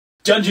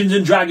Dungeons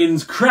and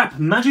Dragons crap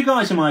magic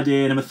item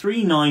idea number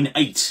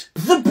 398.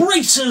 The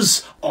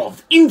Bracers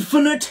of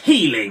Infinite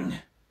Healing.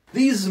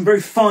 These are some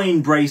very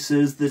fine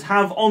bracers that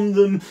have on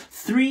them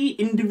 3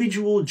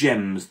 individual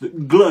gems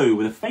that glow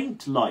with a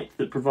faint light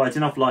that provides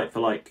enough light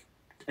for like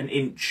an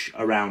inch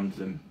around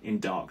them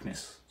in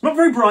darkness. Not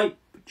very bright,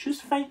 but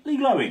just faintly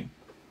glowing.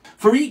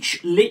 For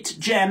each lit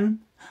gem,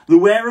 the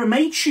wearer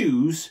may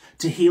choose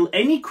to heal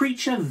any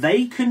creature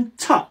they can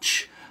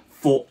touch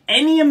for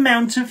any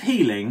amount of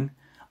healing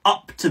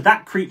up to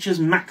that creature's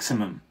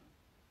maximum.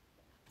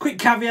 Quick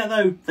caveat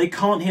though, they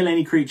can't heal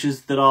any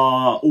creatures that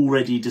are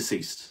already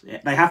deceased.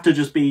 They have to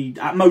just be,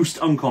 at most,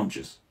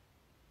 unconscious.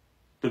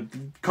 But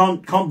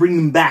can't bring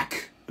them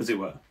back, as it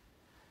were.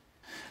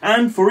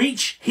 And for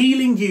each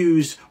healing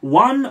used,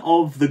 one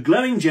of the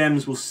glowing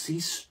gems will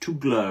cease to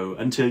glow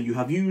until you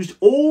have used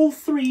all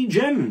 3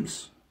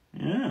 gems.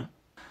 Yeah.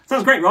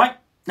 Sounds great, right?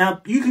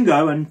 Now, you can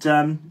go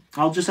and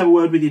I'll just have a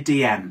word with your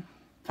DM.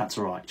 That's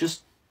all right.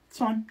 It's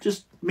fine.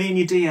 Just me and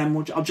your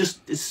DM. I'll just,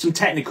 it's some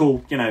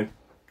technical, you know.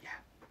 Yeah.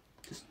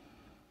 Just.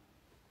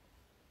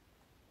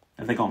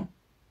 Have they gone?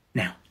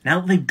 Now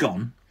that they've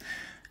gone,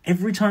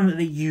 every time that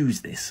they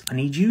use this, I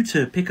need you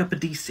to pick up a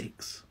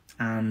d6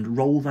 and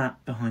roll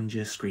that behind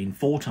your screen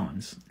 4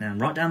 times. Now,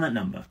 write down that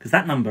number, because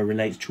that number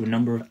relates to a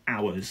number of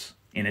hours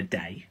in a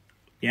day.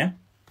 Yeah?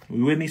 Are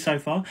you with me so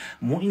far?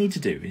 And what you need to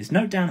do is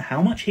note down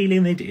how much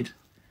healing they did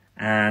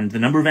and the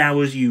number of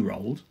hours you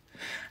rolled.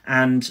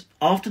 And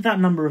after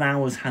that number of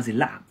hours has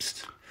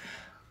elapsed,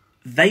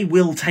 they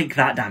will take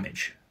that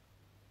damage.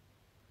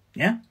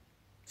 Yeah?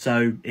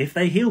 So if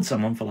they healed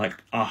someone for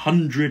like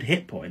 100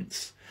 hit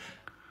points,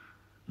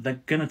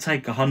 they're going to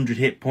take 100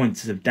 hit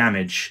points of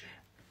damage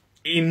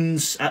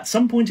at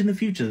some point in the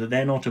future that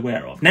they're not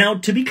aware of. Now,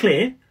 to be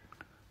clear,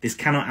 this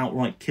cannot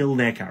outright kill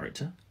their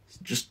character.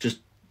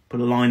 Just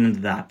put a line under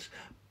that.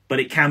 But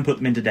it can put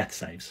them into death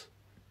saves.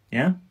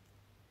 Yeah?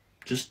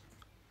 Just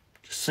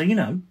so you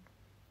know.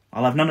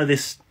 I'll have none of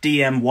this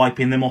DM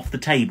wiping them off the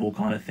table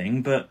kind of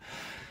thing, but,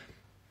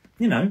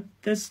 you know,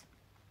 there's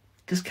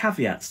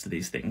caveats to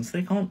these things.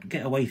 They can't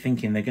get away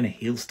thinking they're going to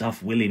heal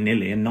stuff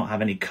willy-nilly and not have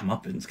any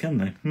comeuppance, can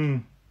they?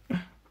 And,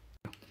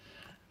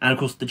 of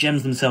course, the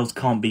gems themselves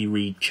can't be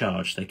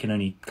recharged. They can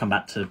only come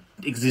back to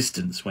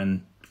existence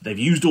when they've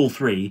used all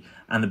 3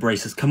 and the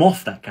brace has come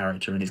off that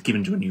character and it's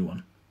given to a new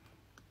one.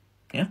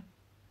 Yeah?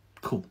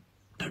 Cool.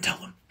 Don't tell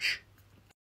them.